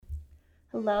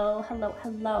Hello, hello,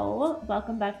 hello.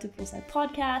 Welcome back to Poolside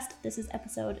Podcast. This is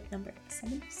episode number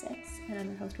 76, and I'm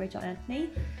your host, Rachel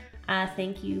Anthony.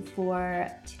 Thank you for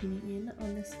tuning in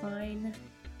on this fine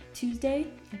Tuesday.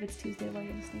 If it's Tuesday while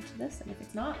you're listening to this, and if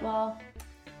it's not, well,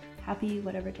 happy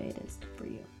whatever day it is for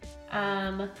you.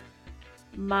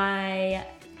 My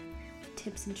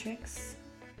tips and tricks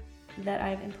that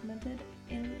I've implemented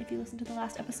if you listen to the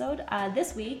last episode.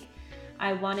 This week,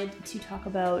 I wanted to talk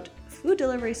about food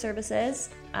delivery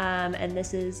services, and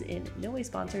this is in no way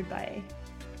sponsored by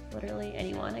literally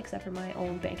anyone except for my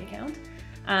own bank account.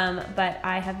 But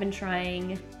I have been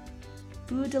trying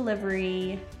food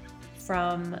delivery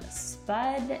from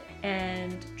Spud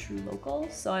and True Local.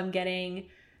 So I'm getting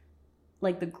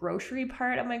like the grocery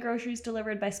part of my groceries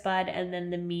delivered by Spud and then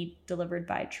the meat delivered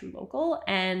by True Local.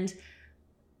 And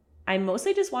I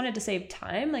mostly just wanted to save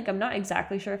time. Like, I'm not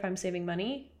exactly sure if I'm saving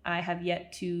money. I have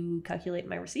yet to calculate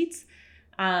my receipts.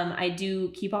 I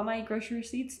do keep all my grocery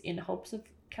receipts in hopes of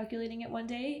calculating it one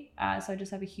day. So I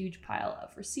just have a huge pile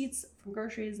of receipts from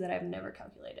groceries that I've never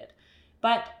calculated.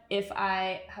 But if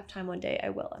I have time one day, I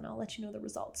will, and I'll let you know the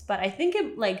results. But I think I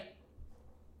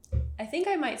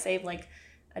might save like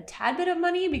a tad bit of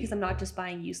money because I'm not just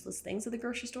buying useless things at the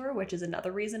grocery store, which is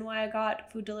another reason why I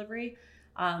got food delivery.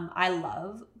 I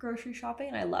love grocery shopping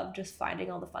and I love just finding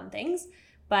all the fun things,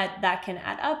 but that can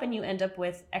add up and you end up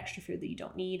with extra food that you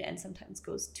don't need and sometimes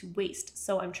goes to waste.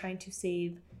 So I'm trying to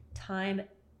save time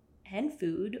and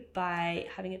food by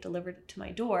having it delivered to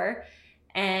my door.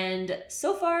 And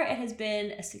so far it has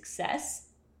been a success.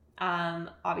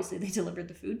 Obviously they delivered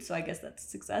the food, so I guess that's a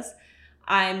success.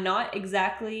 I'm not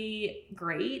exactly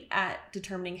great at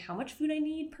determining how much food I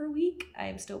need per week. I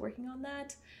am still working on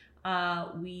that.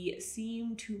 We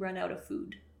seem to run out of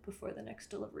food before the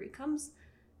next delivery comes,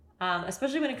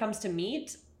 especially when it comes to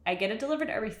meat. I get it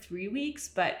delivered every 3 weeks,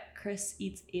 but Chris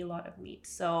eats a lot of meat,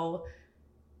 so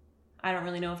I don't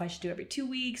really know if I should do every 2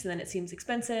 weeks, and then it seems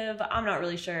expensive. I'm not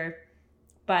really sure,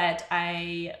 but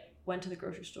I went to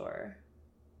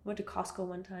Costco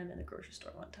one time and the grocery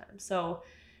store one time, so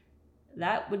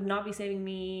that would not be saving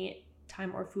me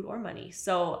time or food or money.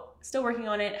 So still working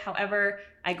on it. However,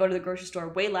 I go to the grocery store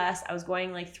way less. I was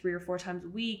going like 3 or 4 times a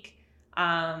week,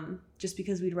 just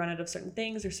because we'd run out of certain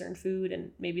things or certain food,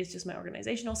 and maybe it's just my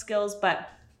organizational skills, but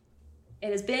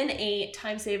it has been a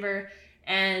time saver.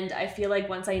 And I feel like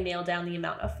once I nail down the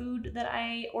amount of food that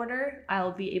I order,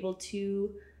 I'll be able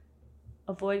to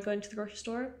avoid going to the grocery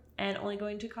store and only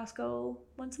going to Costco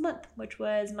once a month, which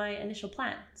was my initial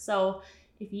plan. So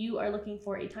if you are looking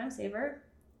for a time saver,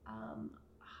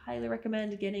 highly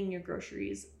recommend getting your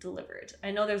groceries delivered.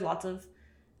 I know there's lots of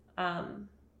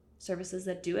services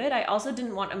that do it. I also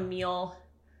didn't want a meal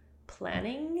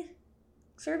planning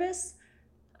service.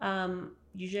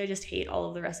 Usually I just hate all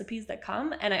of the recipes that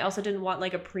come, and I also didn't want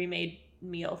like a pre-made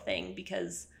meal thing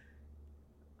because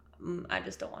I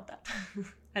just don't want that.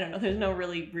 I don't know. There's no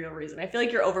really real reason. I feel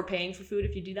like you're overpaying for food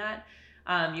if you do that.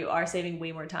 You are saving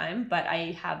way more time, but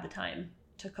I have the time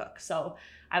to cook. So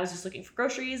I was just looking for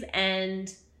groceries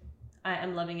and I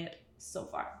am loving it so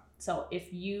far. So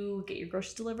if you get your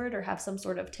groceries delivered or have some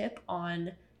sort of tip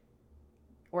on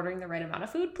ordering the right amount of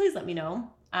food, please let me know.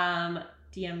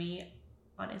 DM me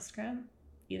on Instagram,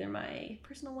 either my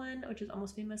personal one, which is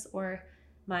Almost Famous, or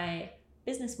my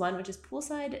business one, which is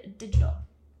Poolside Digital.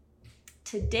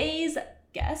 Today's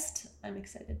guest, I'm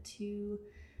excited to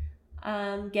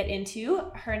get into.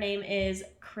 Her name is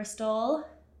Crystal,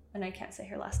 and I can't say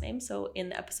her last name, so in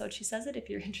the episode she says it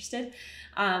if you're interested.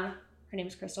 Her name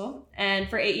is Crystal, and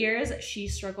for 8 years she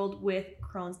struggled with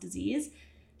Crohn's disease.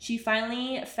 She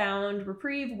finally found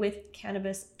reprieve with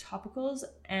cannabis topicals,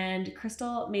 and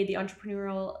Crystal made the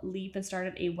entrepreneurial leap and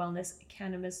started a wellness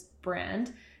cannabis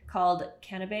brand called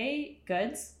Cannabis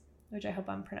Goods, which I hope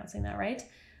I'm pronouncing that right.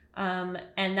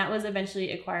 And that was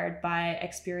eventually acquired by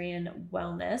Experian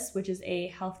Wellness, which is a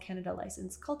Health Canada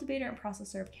licensed cultivator and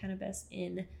processor of cannabis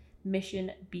in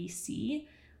Mission, BC.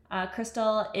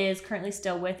 Crystal is currently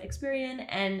still with Experian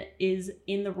and is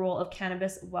in the role of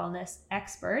cannabis wellness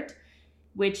expert,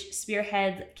 which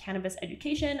spearheads cannabis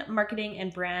education, marketing,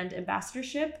 and brand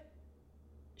ambassadorship.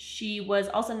 She was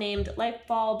also named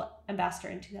Lightbulb Ambassador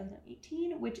in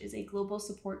 2018, which is a global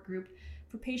support group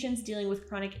for patients dealing with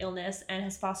chronic illness, and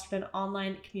has fostered an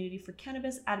online community for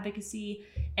cannabis advocacy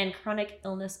and chronic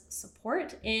illness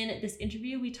support. In this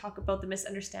interview, we talk about the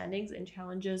misunderstandings and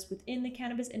challenges within the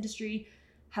cannabis industry,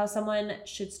 how someone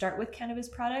should start with cannabis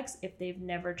products if they've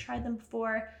never tried them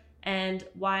before, and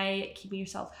why keeping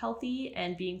yourself healthy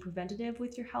and being preventative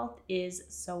with your health is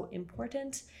so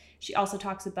important. She also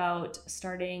talks about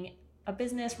starting a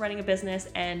business, running a business,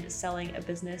 and selling a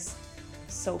business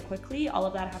so quickly. All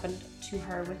of that happened to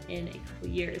her within a couple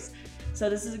years. So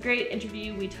this is a great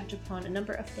interview. We touch upon a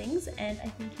number of things, and I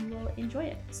think you will enjoy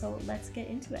it. So let's get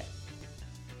into it.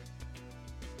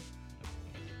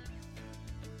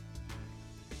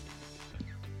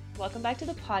 Welcome back to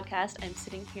the podcast. I'm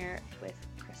sitting here with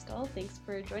Crystal. Thanks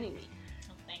for joining me.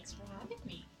 Well, thanks for having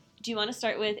me. Do you want to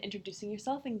start with introducing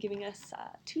yourself and giving us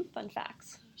 2 fun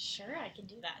facts? Sure, I can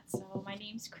do that. So my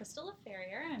name's Crystal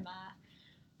Ferrier. I'm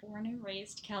born and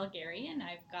raised Calgarian.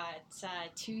 I've got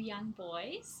 2 young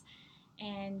boys,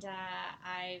 and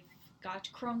I've got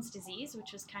Crohn's disease,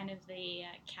 which was kind of the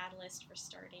catalyst for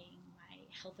starting my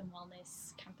health and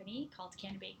wellness company called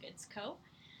Cannabate Goods Co.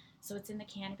 So it's in the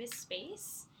cannabis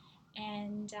space.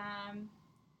 And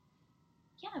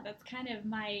that's kind of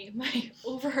my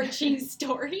overarching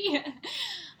story.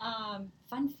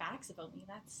 Fun facts about me.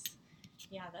 That's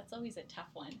always a tough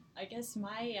one. I guess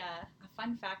my a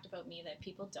fun fact about me that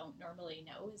people don't normally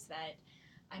know is that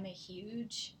I'm a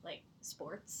huge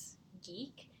sports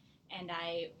geek, and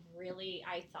I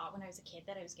thought when I was a kid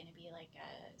that I was going to be like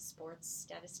a sports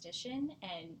statistician,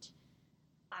 and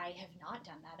I have not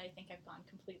done that. I think I've gone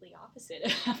completely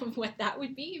opposite of what that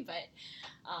would be, but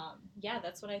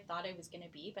that's what I thought I was going to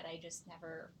be, but I just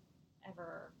never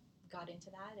ever got into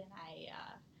that,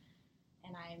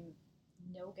 and I'm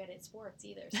no good at sports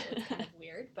either, so it's kind of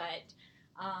weird. But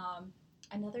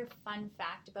another fun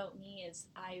fact about me is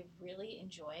I really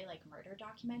enjoy murder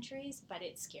documentaries, but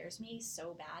it scares me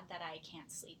so bad that I can't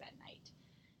sleep at night.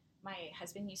 My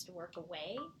husband used to work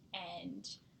away, and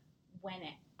when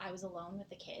I was alone with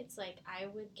the kids, I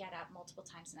would get up multiple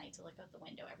times a night to look out the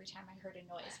window every time I heard a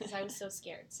noise because I was so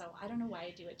scared. So I don't know why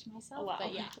I do it to myself, wow.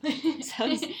 But yeah.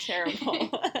 Sounds terrible.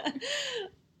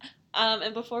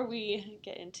 And before we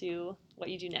get into what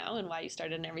you do now and why you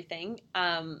started and everything,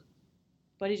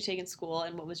 what did you take in school,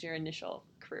 and what was your initial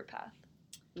career path?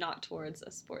 Not towards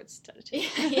a sports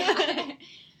statistician. Yeah.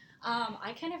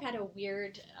 I kind of had a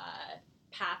weird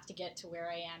path to get to where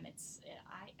I am.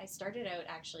 I started out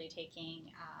actually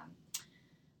taking.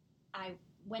 I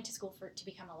went to school to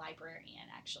become a librarian,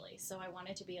 actually. So I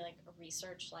wanted to be a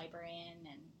research librarian,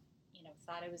 and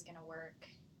thought I was going to work.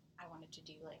 I wanted to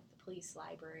do the police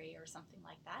library or something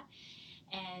like that.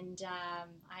 And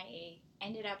I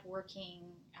ended up working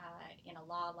in a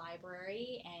law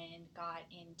library and got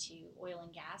into oil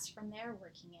and gas from there,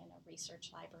 working in a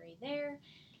research library there,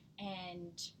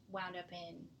 and wound up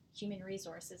in human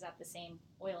resources at the same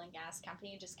oil and gas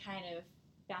company, and just kind of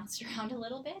bounced around a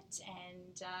little bit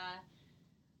and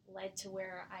led to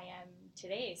where I am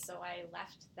today. So I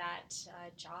left that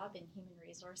job in human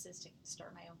resources to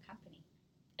start my own company.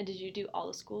 And did you do all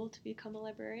the school to become a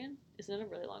librarian? Isn't it a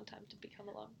really long time to become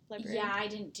a librarian? Yeah, I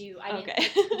didn't.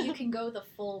 You can go the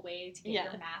full way to get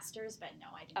your master's, but no,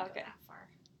 I didn't go that far.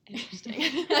 Interesting.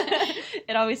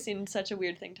 It always seemed such a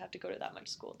weird thing to have to go to that much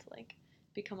school to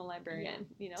become a librarian,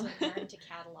 To learn to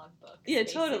catalog books. Yeah,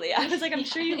 basically. Totally. I was like, I'm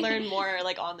sure you learn more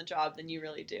on the job than you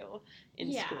really do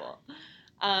in school.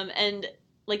 And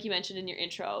like you mentioned in your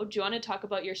intro, do you want to talk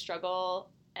about your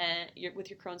struggle with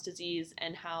your Crohn's disease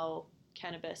and how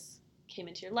cannabis came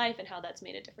into your life and how that's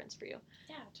made a difference for you?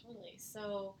 Yeah, totally.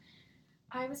 So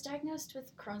I was diagnosed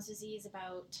with Crohn's disease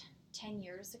about 10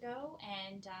 years ago,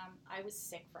 and I was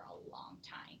sick for a long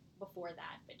time before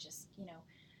that, but just,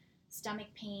 stomach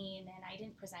pain, and I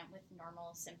didn't present with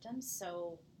normal symptoms,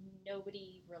 so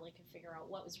nobody really could figure out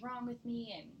what was wrong with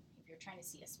me. And if you're trying to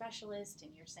see a specialist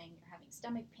and you're saying you're having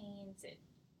stomach pains,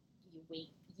 you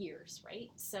wait years, right?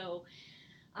 So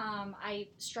I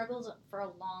struggled for a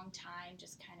long time,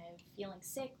 just kind of feeling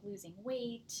sick, losing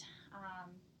weight,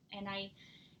 and I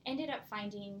ended up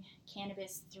finding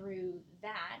cannabis through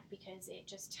that because it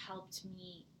just helped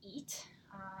me eat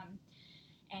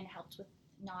and helped with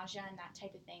nausea and that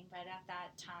type of thing. But at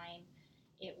that time,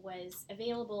 it was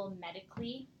available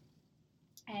medically,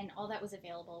 and all that was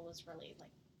available was really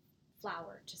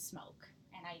flower to smoke,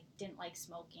 and I didn't like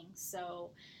smoking.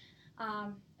 So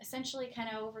essentially, kind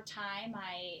of over time,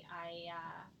 I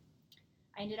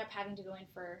ended up having to go in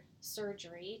for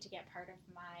surgery to get part of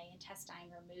my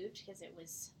intestine removed because it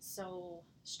was so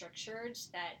strictured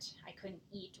that I couldn't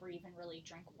eat or even really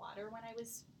drink water when I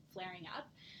was flaring up.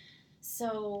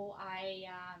 So I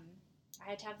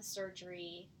had to have the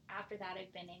surgery. After that,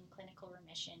 I've been in clinical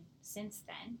remission since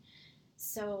then.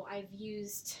 So I've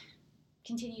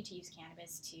continued to use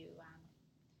cannabis to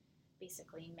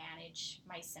basically manage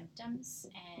my symptoms,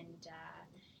 and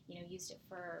used it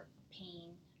for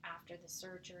pain after the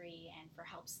surgery and for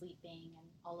help sleeping and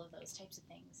all of those types of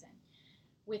things. And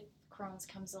with Crohn's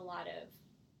comes a lot of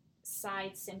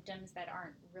side symptoms that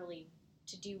aren't really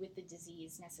to do with the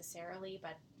disease necessarily,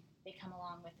 but they come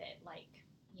along with it, like,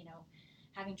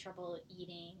 having trouble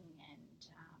eating and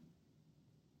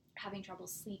having trouble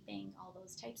sleeping, all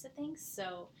those types of things.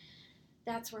 So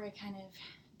that's where I kind of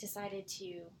decided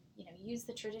to, use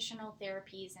the traditional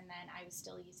therapies, and then I was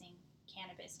still using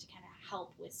cannabis to kind of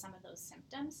help with some of those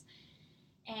symptoms.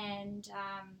 And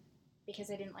because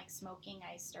I didn't like smoking,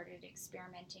 I started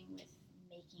experimenting with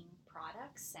making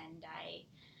products, and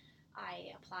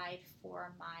I applied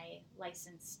for my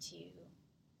license to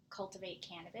cultivate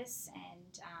cannabis,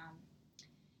 and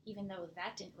even though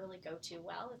that didn't really go too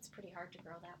well, it's pretty hard to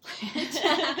grow that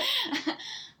plant.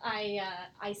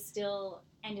 I still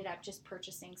ended up just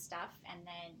purchasing stuff and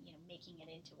then making it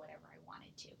into whatever I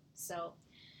wanted to. So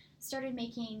started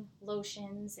making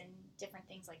lotions and different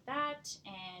things like that,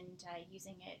 and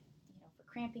using it for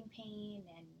cramping pain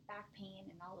and back pain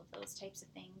and all of those types of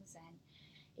things, and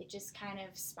it just kind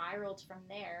of spiraled from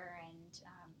there. And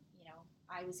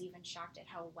I was even shocked at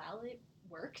how well it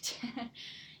worked,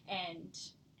 and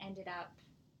ended up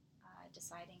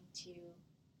deciding to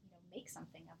make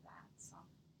something of that. So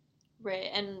right.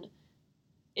 And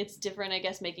it's different, I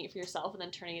guess, making it for yourself and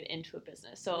then turning it into a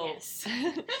business. So yes.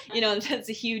 That's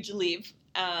a huge leap.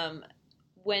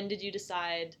 When did you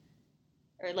decide,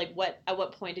 or at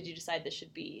what point did you decide this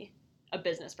should be a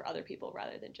business for other people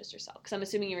rather than just yourself? Because I'm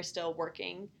assuming you were still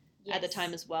working at the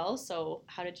time as well. So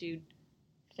how did you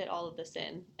fit all of this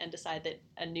in and decide that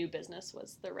a new business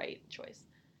was the right choice?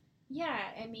 Yeah,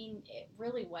 I mean, it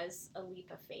really was a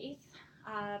leap of faith.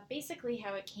 Basically,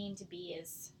 how it came to be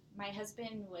is my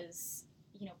husband was,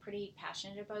 pretty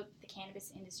passionate about the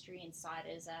cannabis industry and saw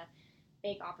it as a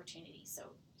big opportunity. So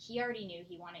he already knew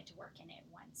he wanted to work in it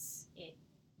once it,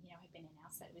 had been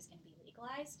announced that it was going to be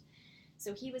legalized.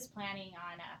 So he was planning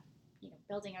on,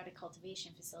 building out a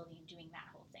cultivation facility and doing that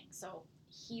whole thing. So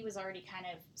he was already kind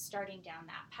of starting down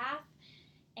that path.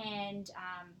 And,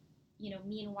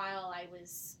 meanwhile, I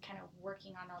was kind of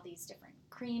working on all these different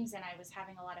creams, and I was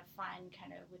having a lot of fun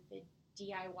kind of with the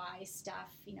DIY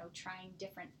stuff, trying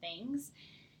different things.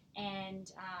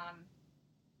 And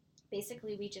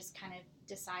basically, we just kind of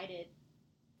decided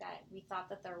that we thought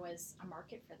that there was a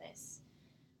market for this.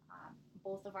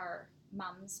 Both of our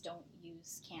mums don't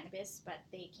use cannabis, but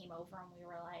they came over and we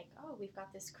were like, oh, we've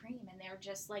got this cream, and they're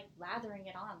just like lathering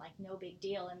it on like no big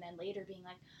deal, and then later being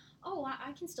like, oh,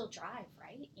 I can still drive,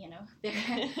 right?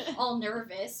 They're all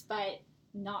nervous, but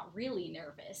not really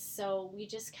nervous. So we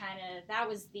just kind of, that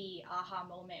was the aha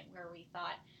moment where we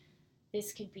thought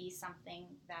this could be something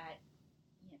that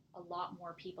a lot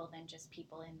more people than just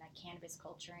people in the cannabis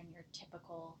culture and your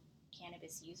typical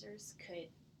cannabis users could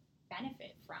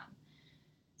benefit from.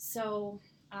 So,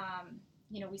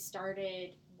 we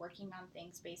started working on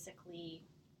things basically,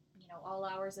 all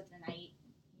hours of the night,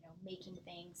 making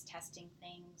things, testing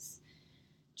things,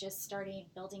 just starting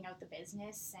building out the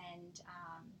business. And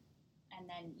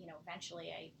then,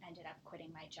 eventually I ended up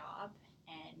quitting my job,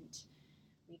 and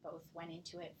we both went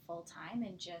into it full time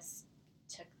and just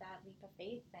took that leap of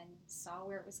faith and saw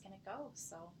where it was going to go.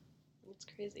 So it's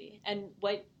crazy. And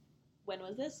when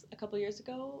was this? A couple years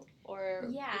ago? Or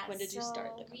when did you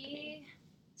start the company? We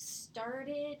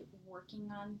started working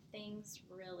on things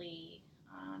really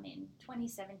in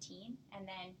 2017, and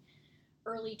then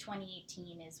early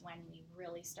 2018 is when we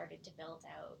really started to build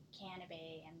out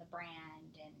Cannabis and the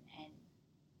brand, and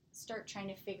start trying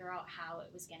to figure out how it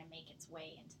was going to make its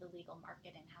way into the legal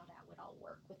market and how that would all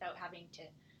work without having to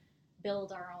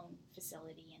build our own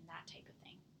facility and that type of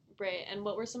thing. Right. And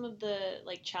what were some of the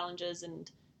challenges,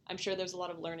 and I'm sure there's a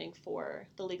lot of learning for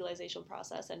the legalization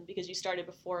process, and because you started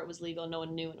before it was legal, no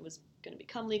one knew when it was going to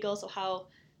become legal. So how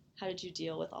did you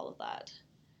deal with all of that?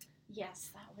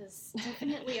 Yes, that was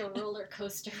definitely a roller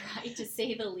coaster ride, to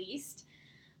say the least.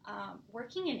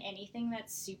 Working in anything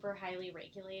that's super highly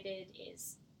regulated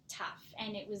is tough,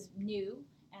 and it was new,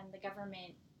 and the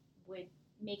government would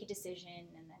make a decision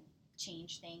and then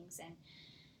change things. And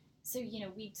so,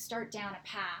 we'd start down a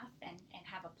path and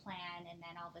have a plan, and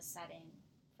then all of a sudden,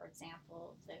 for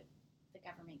example, the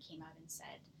government came out and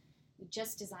said, we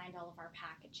just designed all of our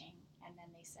packaging, and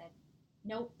then they said,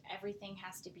 nope, everything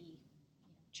has to be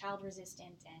child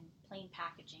resistant and plain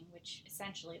packaging, which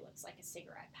essentially looks like a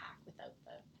cigarette pack without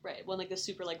the right. Well, the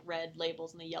super red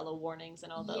labels and the yellow warnings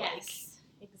and all the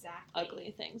exactly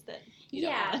ugly things that you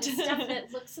don't want. The stuff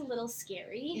that looks a little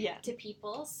scary to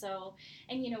people. So,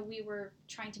 and we were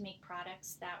trying to make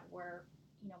products that were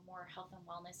more health and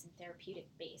wellness and therapeutic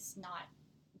based, not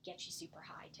get you super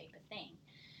high type of thing.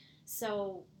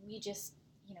 So we just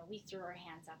we threw our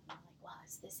hands up and we're like, well,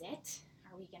 is this it?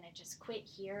 Are we going to just quit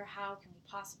here? How can we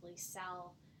possibly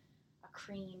sell a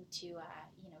cream to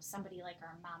somebody like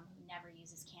our mom who never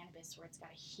uses cannabis, where it's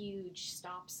got a huge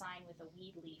stop sign with a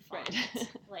weed leaf on it.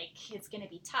 Like, it's going to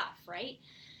be tough, right?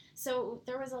 So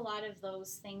there was a lot of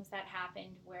those things that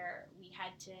happened where we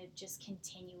had to just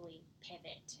continually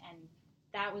pivot, and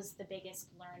that was the biggest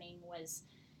learning, was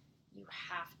you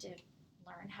have to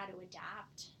learn how to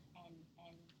adapt and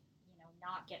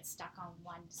not get stuck on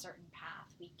one certain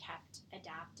path. We kept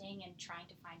adapting and trying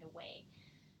to find a way,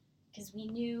 because we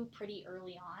knew pretty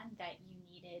early on that you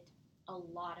needed a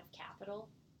lot of capital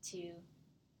to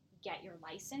get your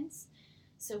license.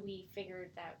 So we figured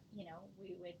that,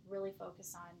 we would really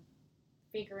focus on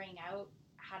figuring out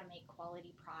how to make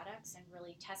quality products and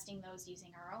really testing those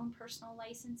using our own personal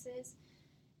licenses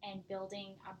and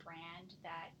building a brand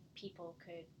that people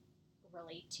could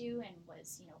relate to and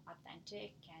was,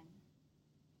 authentic. And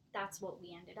that's what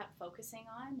we ended up focusing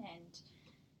on. And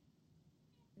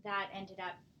that ended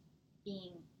up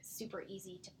being super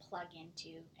easy to plug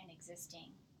into an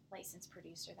existing licensed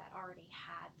producer that already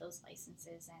had those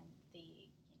licenses and the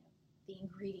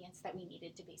ingredients that we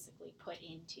needed to basically put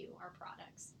into our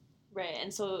products. Right.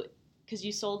 And so, because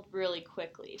you sold really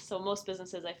quickly, so most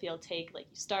businesses, I feel, take, like,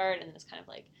 you start and then it's kind of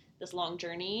like this long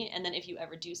journey, and then if you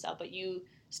ever do sell, but you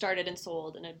started and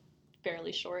sold in a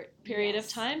fairly short period of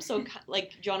time. So,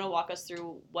 like, do you want to walk us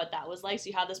through what that was like? So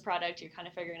you have this product, you're kind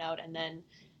of figuring it out, and then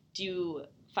do you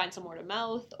find some word of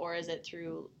mouth, or is it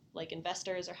through, like,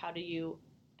 investors, or how do you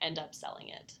end up selling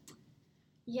it?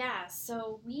 Yeah,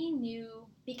 so we knew,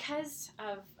 because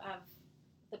of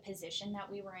the position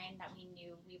that we were in, that we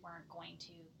knew we weren't going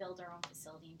to build our own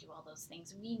facility and do all those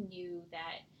things. We knew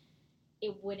that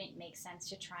it wouldn't make sense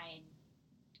to try and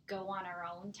go on our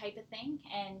own type of thing.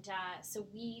 And so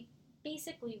we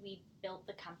built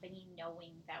the company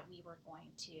knowing that we were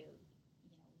going to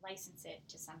license it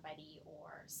to somebody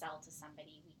or sell to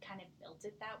somebody. We kind of built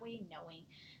it that way, knowing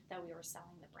that we were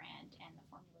selling the brand and the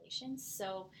formulations.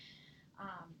 So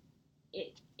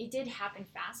it did happen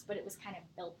fast, but it was kind of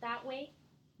built that way.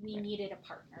 We needed a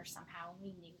partner somehow.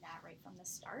 We knew that right from the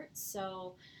start.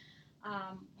 So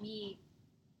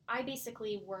I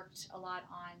basically worked a lot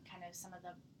on kind of some of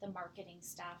the marketing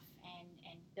stuff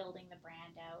and building the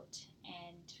brand out,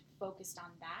 and focused on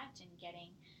that and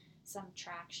getting some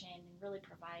traction and really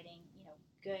providing,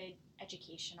 good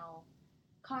educational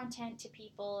content to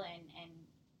people and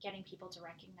getting people to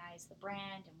recognize the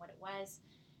brand and what it was.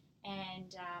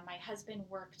 And my husband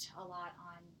worked a lot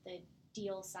on the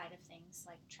deal side of things,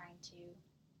 like trying to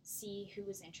see who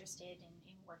was interested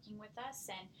in working with us.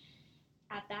 And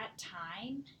at that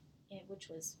time, which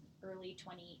was early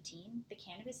 2018, the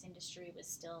cannabis industry was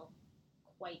still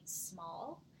quite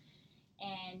small.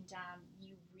 And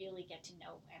you really get to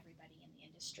know everybody in the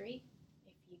industry.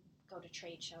 If you go to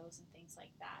trade shows and things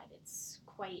like that, it's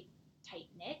quite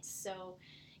tight-knit. So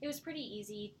it was pretty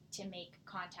easy to make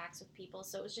contacts with people.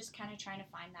 So it was just kind of trying to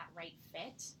find that right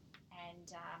fit.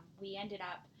 And we ended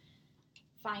up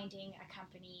finding a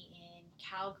company in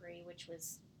Calgary, which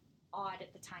was odd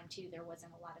at the time too. There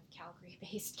wasn't a lot of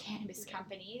Calgary-based cannabis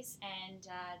companies, and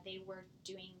they were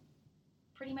doing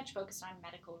pretty much focused on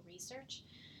medical research.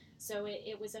 So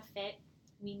it was a fit.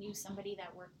 We knew somebody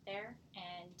that worked there,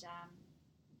 and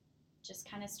just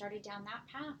kind of started down that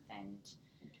path.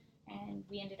 And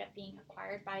we ended up being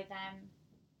acquired by them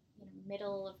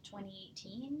middle of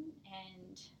 2018,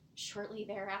 and shortly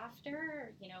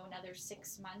thereafter, another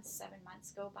 6 months, 7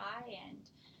 months go by, and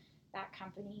that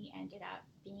company ended up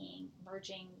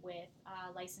merging with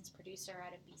a licensed producer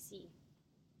out of BC,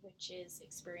 which is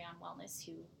Experion Wellness,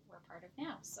 who we're part of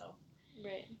now. So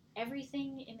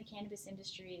everything in the cannabis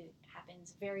industry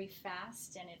happens very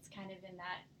fast, and it's kind of in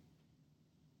that,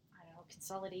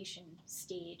 consolidation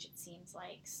stage, it seems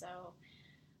like. So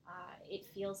it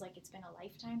feels like it's been a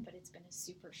lifetime, but it's been a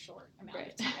super short amount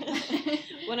of time.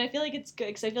 When I feel like it's good,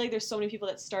 because I feel like there's so many people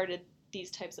that started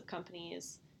these types of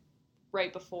companies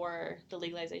right before the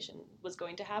legalization was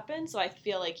going to happen. So I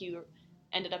feel like you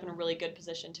ended up in a really good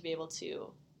position to be able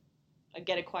to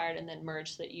get acquired and then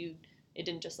merge, so that it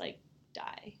didn't just like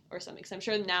die or something. Because I'm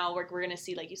sure now we're going to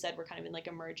see, like you said, we're kind of in like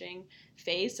a merging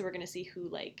phase. So we're going to see who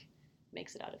like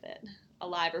makes it out of it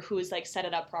alive, or who has like set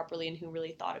it up properly and who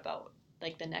really thought about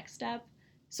like the next step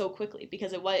so quickly.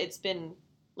 Because it's been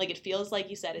like, it feels like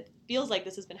you said, it feels like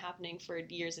this has been happening for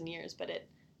years and years, but it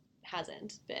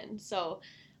hasn't been. So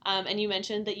and you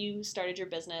mentioned that you started your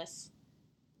business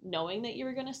knowing that you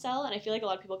were going to sell, and I feel like a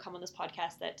lot of people come on this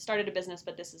podcast that started a business,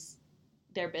 but this is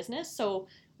their business. So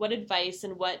what advice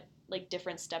and what like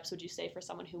different steps would you say for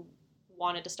someone who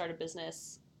wanted to start a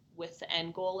business with the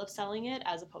end goal of selling it,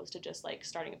 as opposed to just like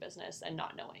starting a business and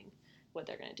not knowing what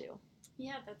they're going to do?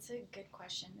 Yeah, that's a good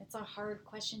question. It's a hard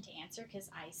question to answer because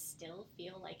I still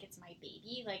feel like it's my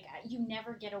baby. Like, you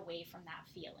never get away from that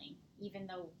feeling. Even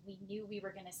though we knew we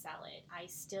were going to sell it, I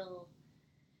still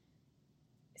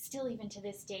even to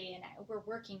this day, and we're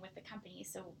working with the company,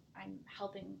 so I'm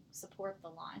helping support the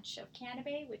launch of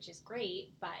Canabay, which is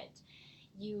great, but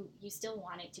you still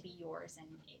want it to be yours and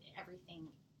everything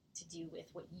to do with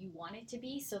what you want it to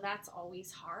be. So that's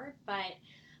always hard. But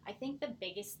I think the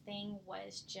biggest thing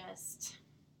was just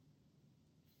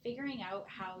figuring out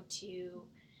how to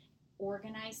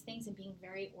organize things and being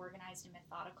very organized and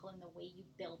methodical in the way you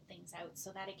build things out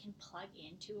so that it can plug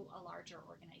into a larger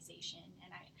organization.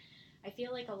 And I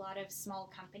feel like a lot of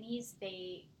small companies,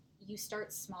 you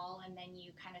start small and then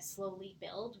you kind of slowly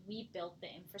build. We built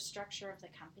the infrastructure of the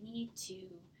company to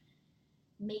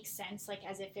make sense, like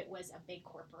as if it was a big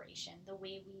corporation. The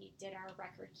way we did our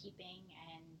record keeping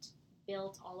and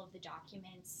built all of the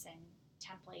documents and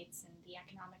templates and the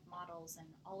economic models and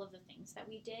all of the things that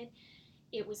we did,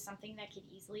 it was something that could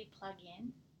easily plug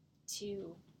in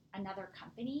to another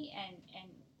company. And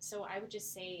so I would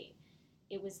just say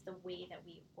it was the way that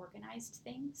we organized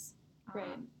things. Right.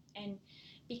 And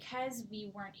because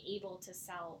we weren't able to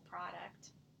sell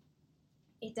product,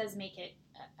 it does make it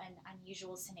an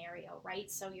unusual scenario, right?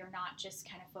 So you're not just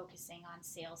kind of focusing on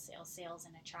sales, sales, sales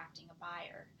and attracting a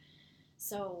buyer.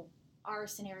 So our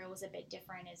scenario was a bit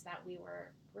different, is that we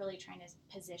were really trying to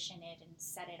position it and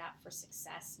set it up for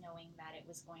success, knowing that it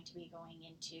was going to be going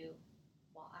into,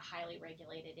 well, a highly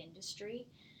regulated industry,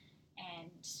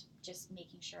 and just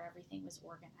making sure everything was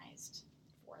organized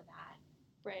for that.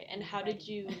 Right. And how did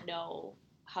you know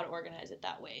how to organize it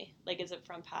that way? Like, is it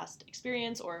from past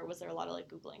experience, or was there a lot of like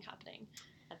Googling happening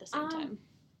at the same time?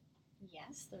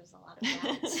 Yes, there's a lot of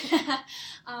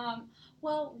that.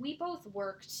 Well, we both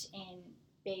worked in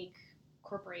big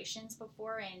corporations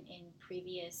before and in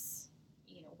previous,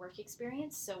 work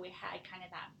experience, so we had kind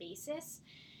of that basis.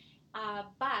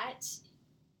 But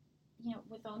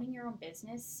with owning your own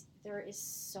business, there is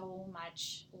so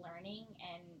much learning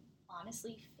and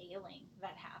honestly failing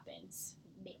that happens,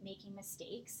 making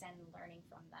mistakes and learning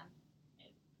from them.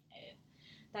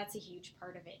 That's a huge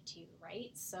part of it too,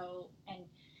 right? So, and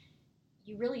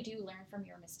you really do learn from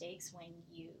your mistakes when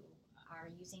you are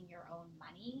using your own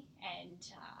money and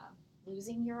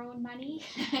losing your own money.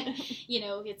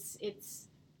 It's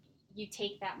you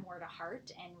take that more to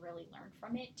heart and really learn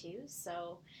from it too.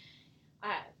 So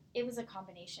it was a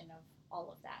combination of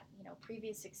all of that.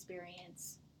 Previous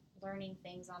experience, learning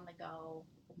things on the go,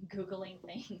 Googling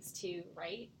things too,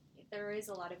 right? There is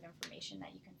a lot of information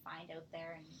that you can find out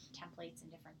there and templates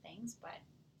and different things, but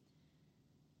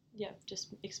yeah,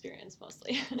 just experience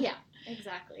mostly. Yeah,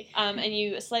 exactly. And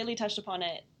you slightly touched upon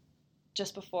it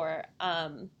just before.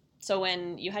 So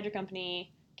when you had your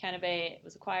company, Canabay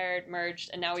was acquired,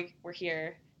 merged, and now we're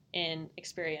here in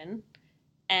Experian.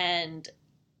 And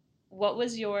what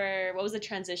was the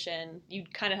transition? You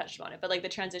kind of touched on it, but like the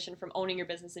transition from owning your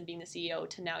business and being the CEO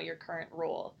to now your current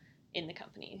role in the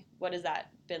company. What has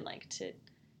that been like to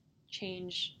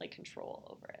change like control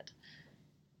over it?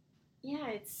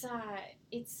 Yeah,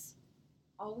 it's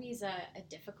always a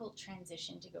difficult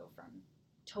transition to go from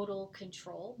total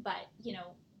control, but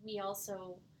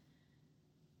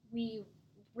we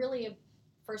really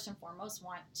first and foremost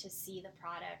want to see the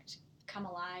product come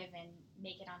alive and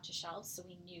make it onto shelves. So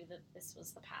we knew that this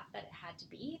was the path that it had to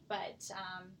be, but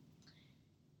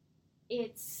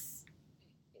it's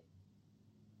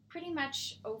pretty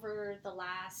much over the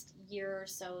last year or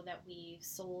so that we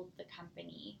sold the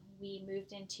company. We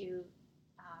moved into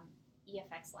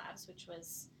EFX Labs, which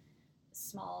was a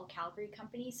small Calgary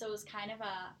company. So it was kind of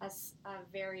a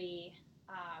very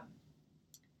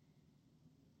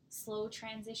slow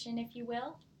transition, if you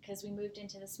will, because we moved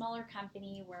into the smaller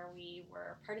company where we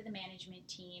were part of the management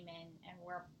team and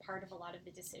we're part of a lot of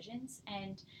the decisions.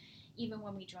 And even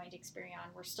when we joined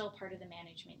Experian, we're still part of the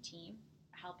management team,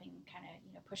 helping kind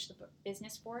of push the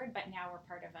business forward, but now we're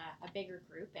part of a bigger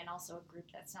group and also a group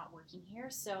that's not working here.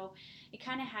 So it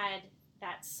kind of had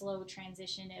that slow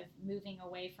transition of moving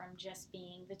away from just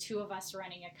being the two of us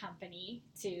running a company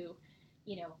to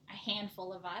a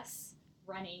handful of us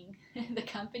running the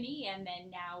company, and then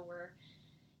now we're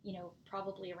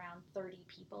probably around 30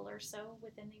 people or so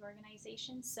within the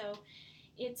organization. So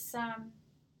it's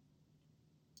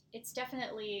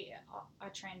definitely a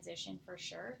transition for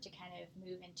sure to kind of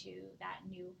move into that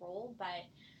new role. But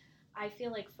I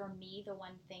feel like for me, the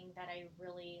one thing that I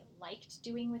really liked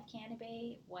doing with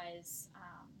Canabay was,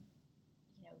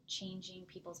 changing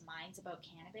people's minds about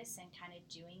cannabis and kind of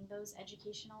doing those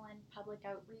educational and public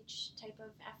outreach type of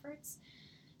efforts.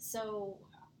 So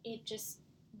it just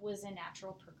was a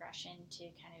natural progression to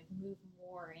kind of move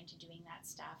more into doing that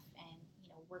stuff and,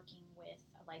 working with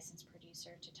a licensed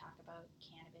producer to talk about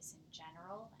cannabis in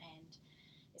general and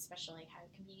especially how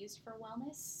it can be used for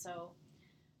wellness. So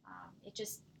it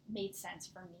just made sense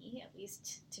for me, at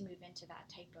least, to move into that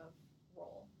type of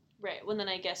role. Right. Well, then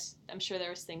I guess I'm sure there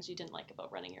was things you didn't like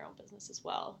about running your own business as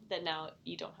well that now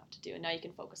you don't have to do, and now you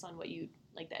can focus on what you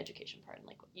like, the education part, and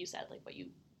like what you said, like what you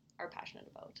are passionate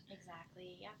about.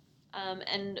 Exactly. Yeah.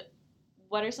 And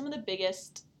what are some of the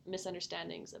biggest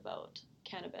misunderstandings about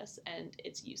cannabis and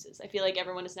its uses? I feel like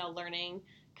everyone is now learning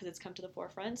because it's come to the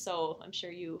forefront. So I'm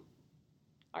sure you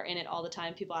are in it all the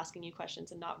time, people asking you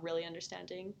questions and not really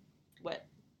understanding what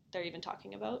they're even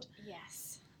talking about.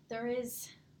 Yes. There is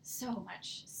so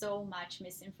much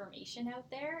misinformation out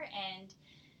there, and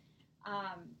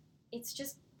it's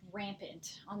just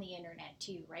rampant on the internet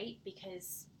too, right?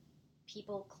 Because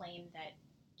people claim that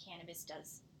cannabis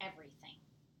does everything,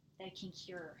 that it can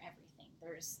cure everything.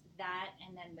 There's that,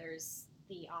 and then there's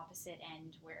the opposite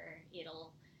end where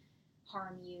it'll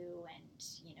harm you and,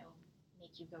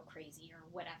 make you go crazy or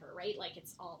whatever, right? Like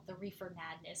it's all the reefer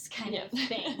madness kind of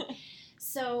thing.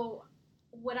 So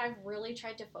what I've really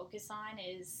tried to focus on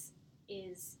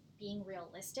is being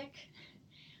realistic.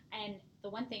 And the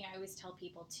one thing I always tell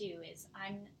people too is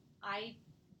I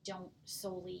don't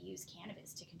solely use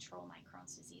cannabis to control my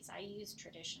Crohn's disease. I use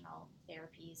traditional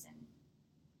therapies and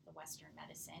the Western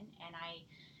medicine, and I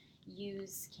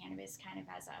use cannabis kind of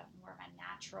as a more of a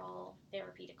natural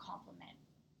therapy to complement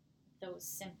those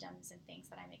symptoms and things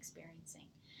that I'm experiencing.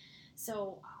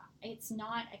 So it's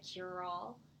not a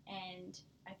cure-all, and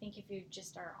I think if you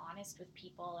just are honest with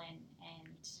people and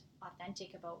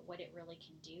authentic about what it really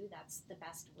can do, that's the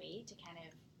best way to kind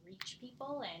of reach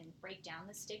people and break down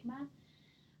the stigma.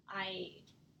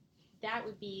 That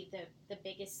would be the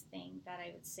biggest thing that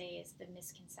I would say is the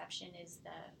misconception is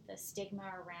the stigma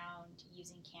around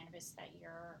using cannabis, that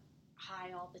you're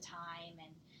high all the time,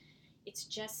 and it's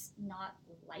just not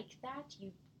like that.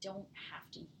 You don't have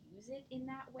to use it in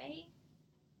that way.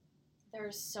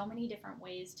 There's so many different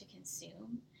ways to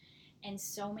consume and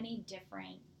so many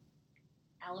different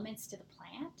elements to the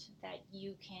plant that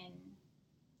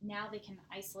they can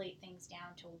isolate things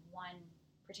down to one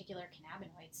particular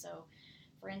cannabinoid. So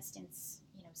for instance,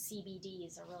 CBD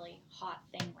is a really hot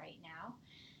thing right now,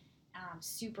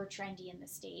 super trendy in the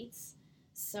States.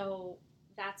 So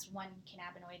that's one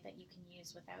cannabinoid that you can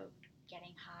use without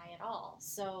getting high at all.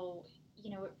 So,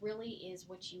 it really is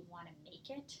what you want to make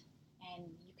it, and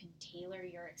you can tailor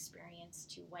your experience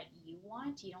to what you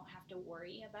want. You don't have to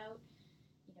worry about,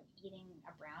 eating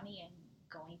a brownie and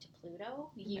going to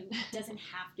Pluto. It doesn't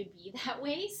have to be that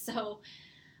way. So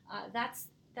that's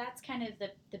kind of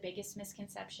the biggest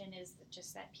misconception, is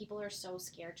just that people are so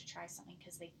scared to try something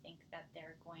because they think that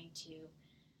they're going to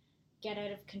get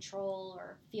out of control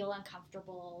or feel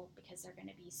uncomfortable because they're going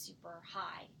to be super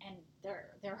high. And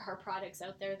there are products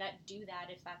out there that do that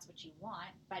if that's what you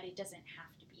want, but it doesn't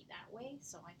have to be that way.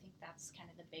 So I think that's kind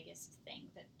of the biggest thing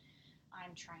that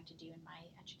I'm trying to do in my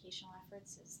educational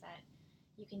efforts, is that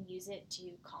you can use it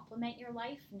to complement your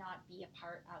life, not be a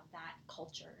part of that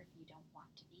culture if you don't want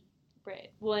to be.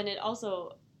 Right. Well, and it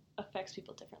also affects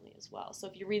people differently as well. So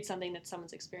if you read something that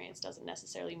someone's experienced, doesn't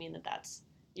necessarily mean that that's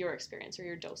your experience or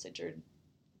your dosage or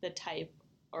the type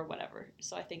or whatever.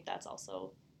 So I think that's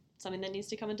also something that needs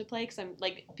to come into play, because I'm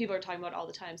like, people are talking about it all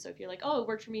the time. So if you're like, oh, it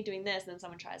worked for me doing this, and then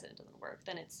someone tries it and it doesn't work,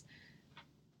 then it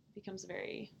becomes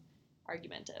very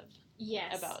argumentative.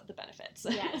 Yes. About the benefits.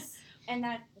 Yes. And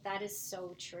that is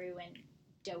so true. And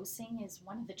dosing is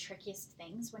one of the trickiest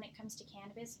things when it comes to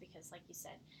cannabis, because like you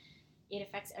said, it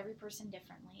affects every person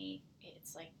differently.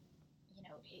 It's like,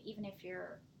 even if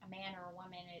you're a man or a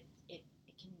woman, it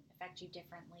can affect you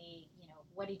differently.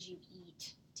 What did you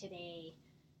eat today?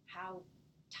 How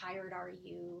tired are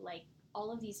you? Like,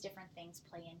 all of these different things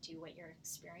play into what your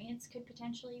experience could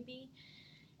potentially be.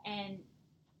 And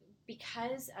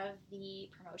because of the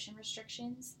promotion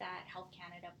restrictions that Health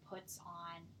Canada puts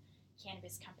on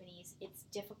cannabis companies, it's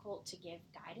difficult to give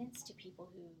guidance to people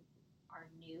who are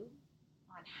new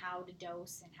on how to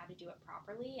dose and how to do it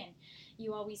properly. And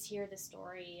you always hear the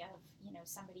story of,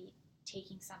 somebody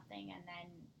taking something and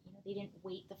then, they didn't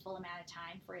wait the full amount of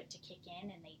time for it to kick in,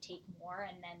 and they take more,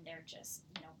 and then they're just,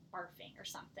 barfing or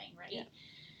something, right? Yeah.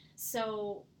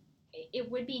 So it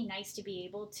would be nice to be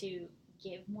able to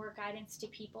give more guidance to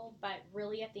people, but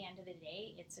really at the end of the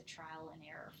day, it's a trial and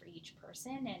error for each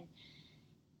person. And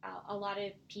a lot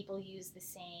of people use the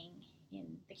saying in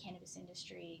the cannabis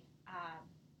industry,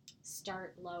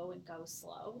 start low and go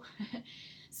slow.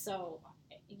 So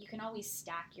you can always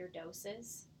stack your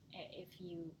doses if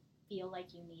you feel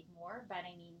like you need more. But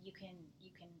I mean, you can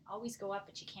always go up,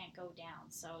 but you can't go down.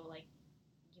 So like,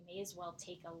 you may as well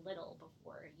take a little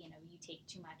before, you know, you take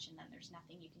too much and then there's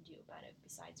nothing you can do about it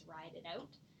besides ride it out.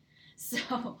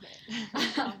 So,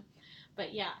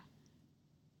 but yeah.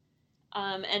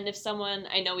 And if someone,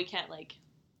 I know we can't like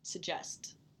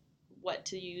suggest what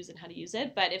to use and how to use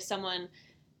it, but if someone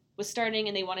was starting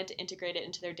and they wanted to integrate it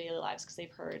into their daily lives because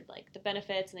they've heard like the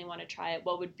benefits and they want to try it,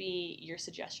 what would be your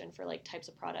suggestion for like types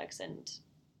of products and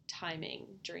timing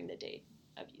during the day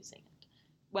of using it,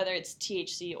 whether it's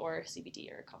THC or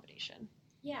CBD or a combination?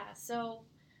 Yeah, so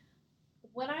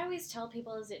what I always tell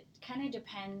people is it kind of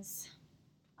depends.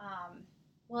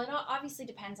 Well, it obviously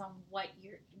depends on what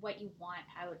you want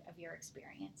out of your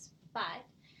experience, but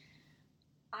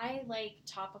I like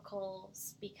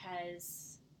topicals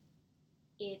because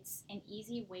it's an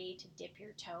easy way to dip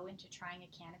your toe into trying a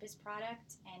cannabis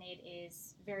product, and it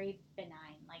is very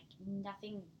benign. Like,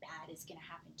 nothing bad is going to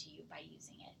happen to you by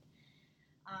using it.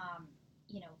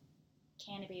 You know,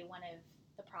 Cannabis, one of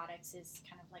the products, is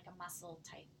kind of like a muscle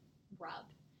type rub,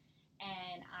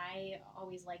 and I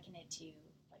always liken it to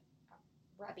like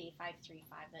a Rub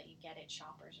A535 that you get at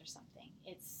Shoppers or something.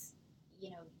 It's,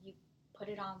 you know, you put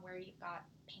it on where you've got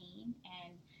pain,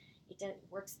 and it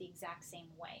works the exact same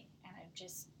way. And I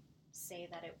just say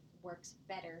that it works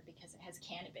better because it has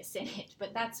cannabis in it.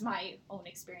 But that's my own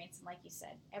experience. And like you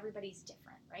said, everybody's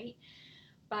different, right?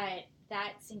 But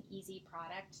that's an easy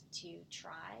product to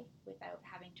try without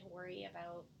having to worry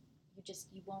about,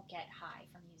 you won't get high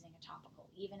from using a topical.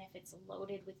 Even if it's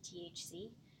loaded with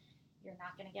THC, you're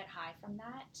not going to get high from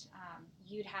that.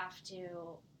 You'd have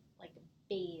to like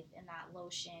bathe in that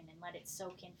lotion and let it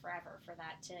soak in forever for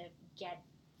that to get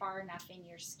far enough in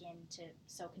your skin to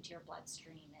soak into your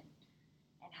bloodstream and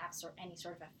have any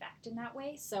sort of effect in that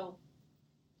way. So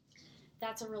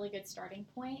that's a really good starting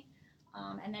point.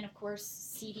 And then of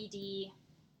course CBD,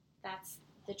 that's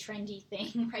the trendy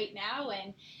thing right now,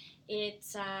 and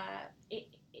it's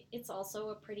also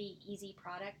a pretty easy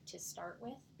product to start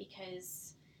with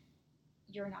because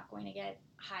you're not going to get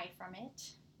high from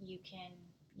it. You can,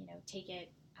 you know, take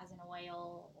it as an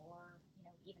oil or, you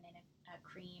know, even in a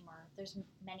cream, or there's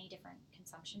many different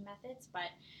consumption methods,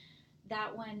 but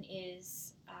that one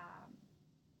is,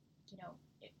 you know,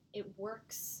 it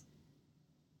works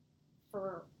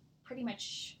for pretty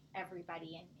much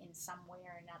everybody in some way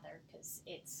or another because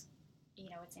it's, you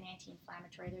know, it's an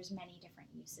anti-inflammatory. There's many different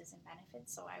uses and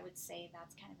benefits, so I would say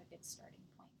that's kind of a good starting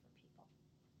point for people.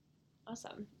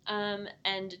 Awesome.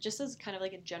 And just as kind of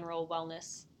like a general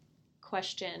wellness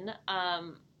question,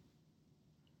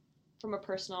 from a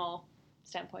personal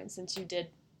standpoint, since you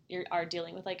are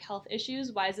dealing with like health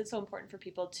issues, why is it so important for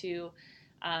people to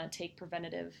take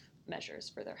preventative measures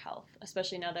for their health,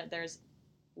 especially now that there's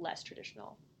less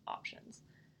traditional options?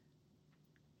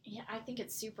 Yeah, I think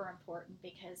it's super important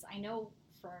because I know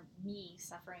for me,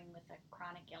 suffering with a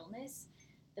chronic illness,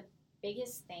 the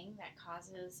biggest thing that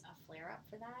causes a flare-up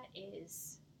for that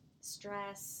is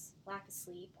stress, lack of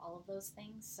sleep, all of those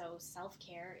things. So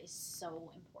self-care is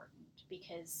so important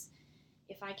because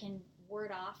if I can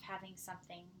ward off having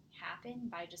something happen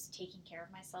by just taking care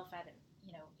of myself at a,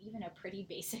 you know, even a pretty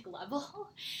basic level,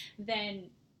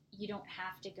 then you don't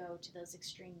have to go to those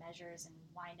extreme measures and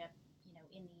wind up, you know,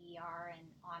 in the ER and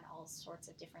on all sorts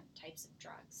of different types of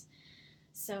drugs.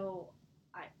 So,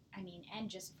 I mean, and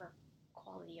just for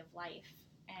quality of life.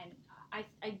 And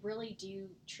I really do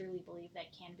truly believe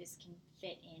that cannabis can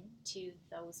fit into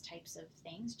those types of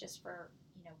things just for,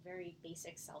 you know, very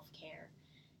basic self-care.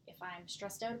 If I'm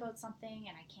stressed out about something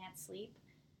and I can't sleep,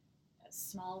 a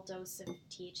small dose of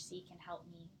THC can help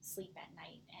me sleep at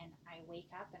night, and I wake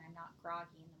up and I'm not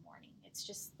groggy in the morning. It's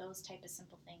just those type of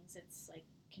simple things. It's like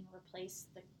can replace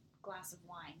the glass of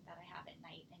wine that I have at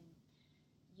night and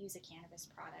use a cannabis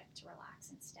product to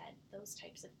relax instead. Those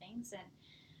types of things. And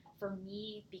for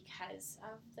me, because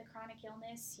of the chronic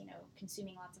illness, you know,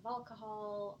 consuming lots of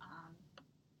alcohol,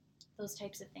 those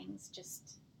types of things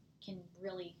just can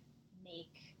really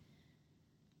make,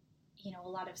 you know, a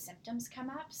lot of symptoms come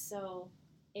up. So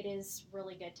it is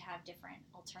really good to have different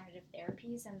alternative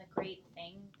therapies. And the great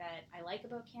thing that I like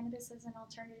about cannabis as an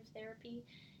alternative therapy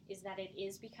is that it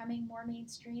is becoming more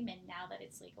mainstream. And now that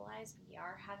it's legalized, we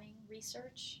are having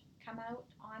research come out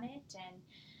on it. And,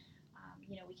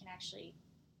 you know, we can actually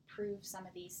prove some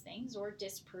of these things or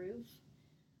disprove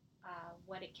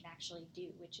what it can actually do,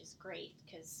 which is great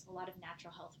because a lot of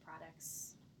natural health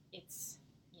products, it's,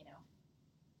 you know,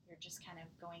 you're just kind of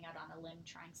going out on a limb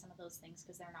trying some of those things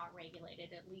because they're not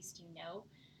regulated. At least you know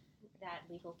that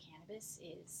legal cannabis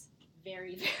is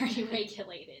very, very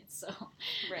regulated. So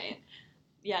right.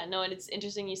 Yeah, no, and it's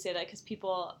interesting you say that because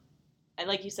people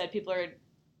like you said, people are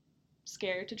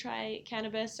scared to try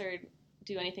cannabis or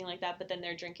do anything like that, but then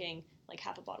they're drinking like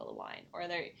half a bottle of wine, or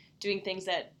they're doing things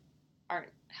that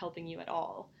aren't helping you at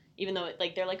all, even though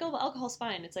like they're like, oh, well, alcohol's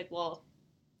fine. It's like, well,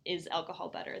 is alcohol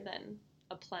better than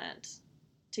a plant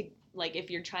to, like, if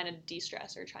you're trying to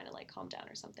de-stress or trying to like calm down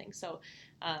or something? So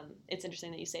it's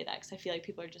interesting that you say that, because I feel like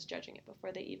people are just judging it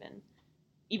before they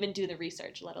even do the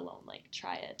research, let alone like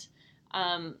try it.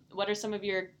 What are some of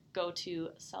your go-to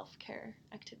self-care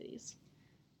activities?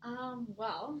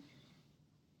 Well,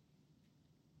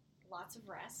 lots of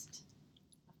rest,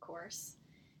 of course,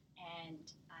 and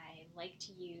I like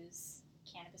to use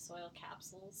cannabis oil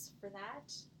capsules for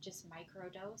that. Just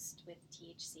microdosed with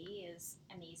THC is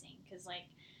amazing, because like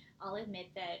I'll admit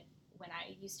that when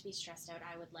I used to be stressed out,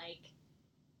 I would like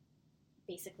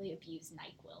basically abuse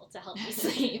NyQuil to help me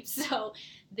sleep. So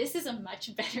this is a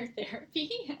much better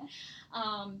therapy.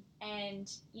 And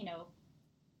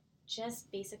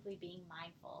just basically being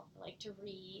mindful. I like to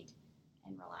read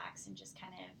and relax and just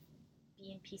kind of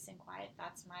be in peace and quiet.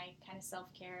 That's my kind of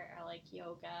self-care. I like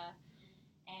yoga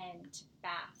and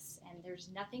baths. And there's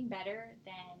nothing better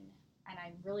than, and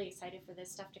I'm really excited for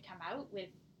this stuff to come out with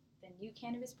the new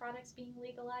cannabis products being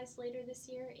legalized later this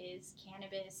year, is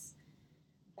cannabis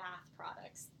bath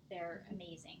products. They're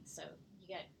amazing. So you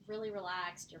get really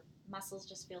relaxed, your muscles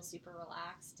just feel super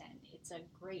relaxed, and it's a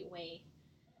great way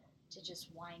to just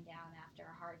wind down after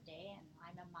a hard day. And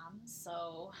I'm a mom,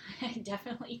 so I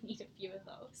definitely need a few of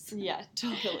those. Yeah,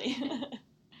 totally.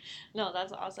 No,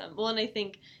 that's awesome. Well, and I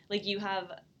think like you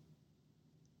have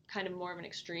kind of more of an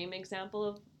extreme example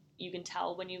of, you can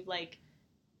tell when you've like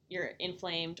you're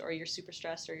inflamed or you're super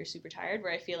stressed or you're super tired,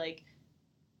 where I feel like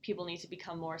people need to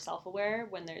become more self-aware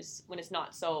when it's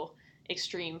not so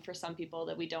extreme for some people,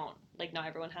 that we don't, like, not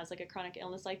everyone has like a chronic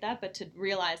illness like that, but to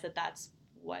realize that that's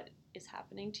what is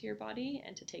happening to your body,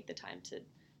 and to take the time to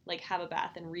like have a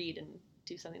bath and read and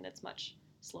do something that's much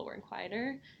slower and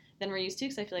quieter than we're used to.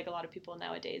 Because I feel like a lot of people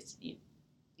nowadays,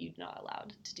 you're not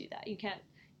allowed to do that. You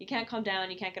can't calm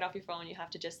down, you can't get off your phone, you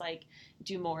have to just like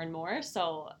do more and more.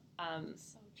 So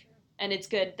So true. and it's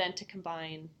good then to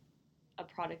combine a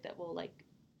product that will like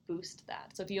boost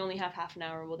that. So if you only have half an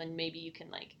hour, well then maybe you can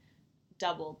like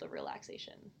double the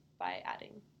relaxation by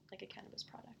adding like a cannabis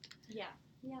product.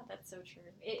 Yeah, that's so true.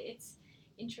 It's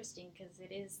interesting because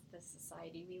it is the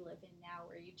society we live in now,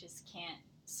 where you just can't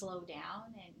slow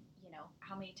down. And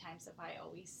how many times have I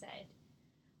always said,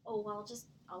 oh, well,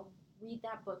 I'll read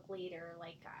that book later,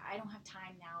 like I don't have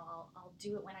time now, I'll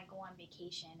do it when I go on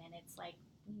vacation. And it's like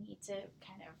we need to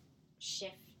kind of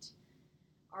shift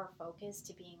our focus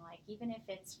to being like, even if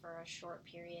it's for a short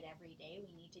period every day,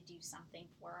 we need to do something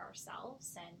for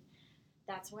ourselves. And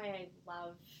that's why I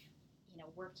love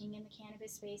working in the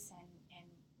cannabis space and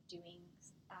doing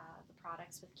the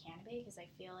products with Cannabis, because I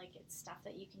feel like it's stuff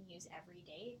that you can use every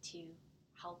day to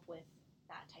help with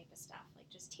that type of stuff, like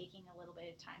just taking a little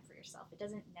bit of time for yourself. It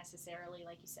doesn't necessarily,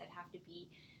 like you said, have to be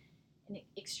an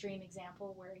extreme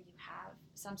example where you have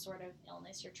some sort of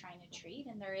illness you're trying to treat,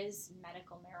 and there is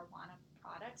medical marijuana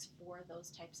products for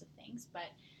those types of things.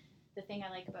 But the thing I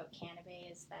like about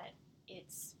Cannabis is that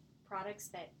it's products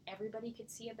that everybody could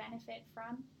see a benefit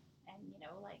from, and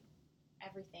like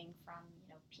everything from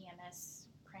PMS,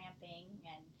 cramping,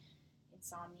 and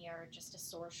insomnia, or just a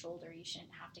sore shoulder. You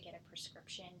shouldn't have to get a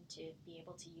prescription to be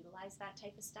able to utilize that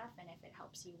type of stuff. And if it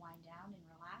helps you wind down and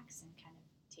relax and kind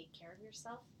of take care of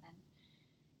yourself, then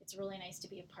it's really nice to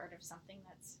be a part of something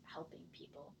that's helping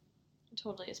people.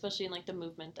 Totally, especially in like the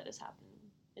movement that is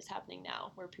happening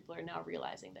now, where people are now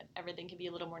realizing that everything can be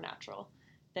a little more natural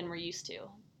than we're used to.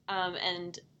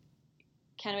 And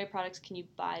Cannabis products, can you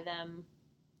buy them?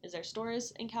 Is there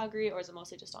stores in Calgary, or is it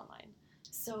mostly just online?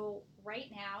 So right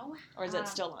now, or is it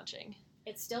still launching?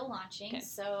 It's still launching. Okay.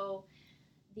 So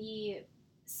the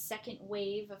second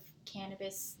wave of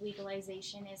cannabis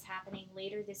legalization is happening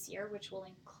later this year, which will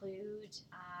include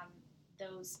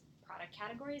those product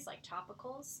categories like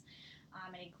topicals.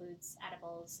 It includes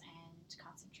edibles and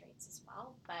concentrates as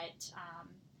well. But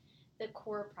the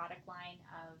core product line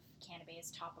of Cannabis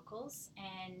is topicals,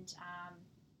 and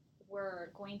we're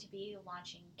going to be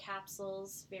launching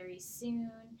capsules very soon,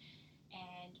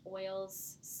 and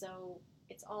oils. So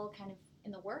it's all kind of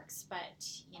in the works, but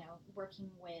working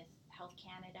with Health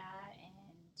Canada,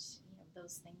 and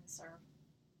those things are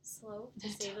slow to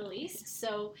say the least.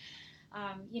 So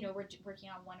we're working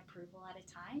on one approval at a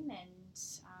time, and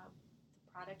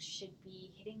the products should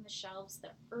be hitting the shelves.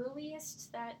 The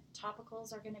earliest that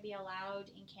topicals are going to be allowed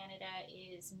in Canada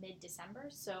is mid-December.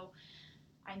 So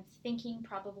I'm thinking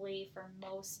probably for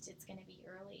most it's going to be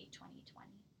early 2020.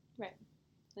 Right.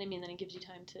 I mean, then it gives you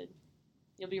time to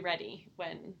you'll be ready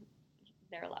when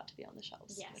they're allowed to be on the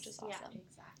shelves, Yes, which is awesome. Yeah,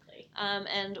 exactly.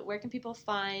 And where can people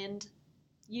find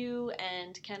you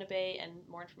and Canabay and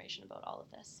more information about all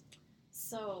of this?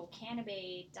 So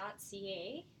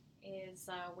canabay.ca is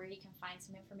where you can find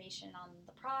some information on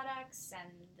the products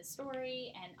and the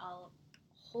story and a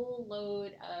whole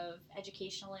load of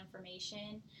educational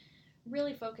information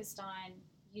really focused on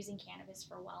using cannabis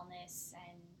for wellness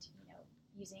and,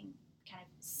 using kind of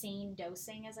sane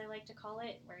dosing, as I like to call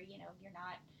it, where, you're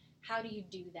not, how do you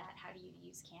do that? How do you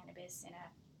use cannabis in a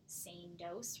sane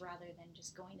dose rather than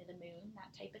just going to the moon,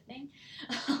 that type of thing?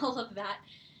 All of that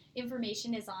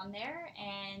information is on there,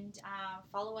 and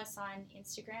follow us on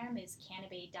Instagram is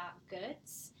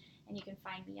canabay.goods, and you can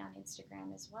find me on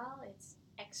Instagram as well. It's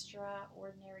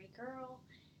extraordinary girl.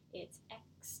 It's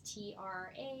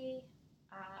XTRA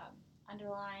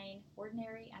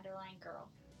 _ordinary _girl.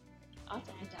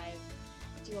 Awesome. And I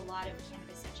do a lot of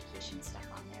cannabis education stuff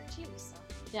on there too. So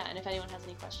yeah, and if anyone has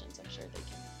any questions, I'm sure they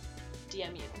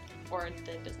can DM you or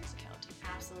the business account.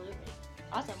 Absolutely.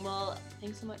 Awesome. Well,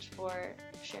 thanks so much for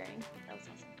sharing. That was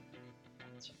awesome.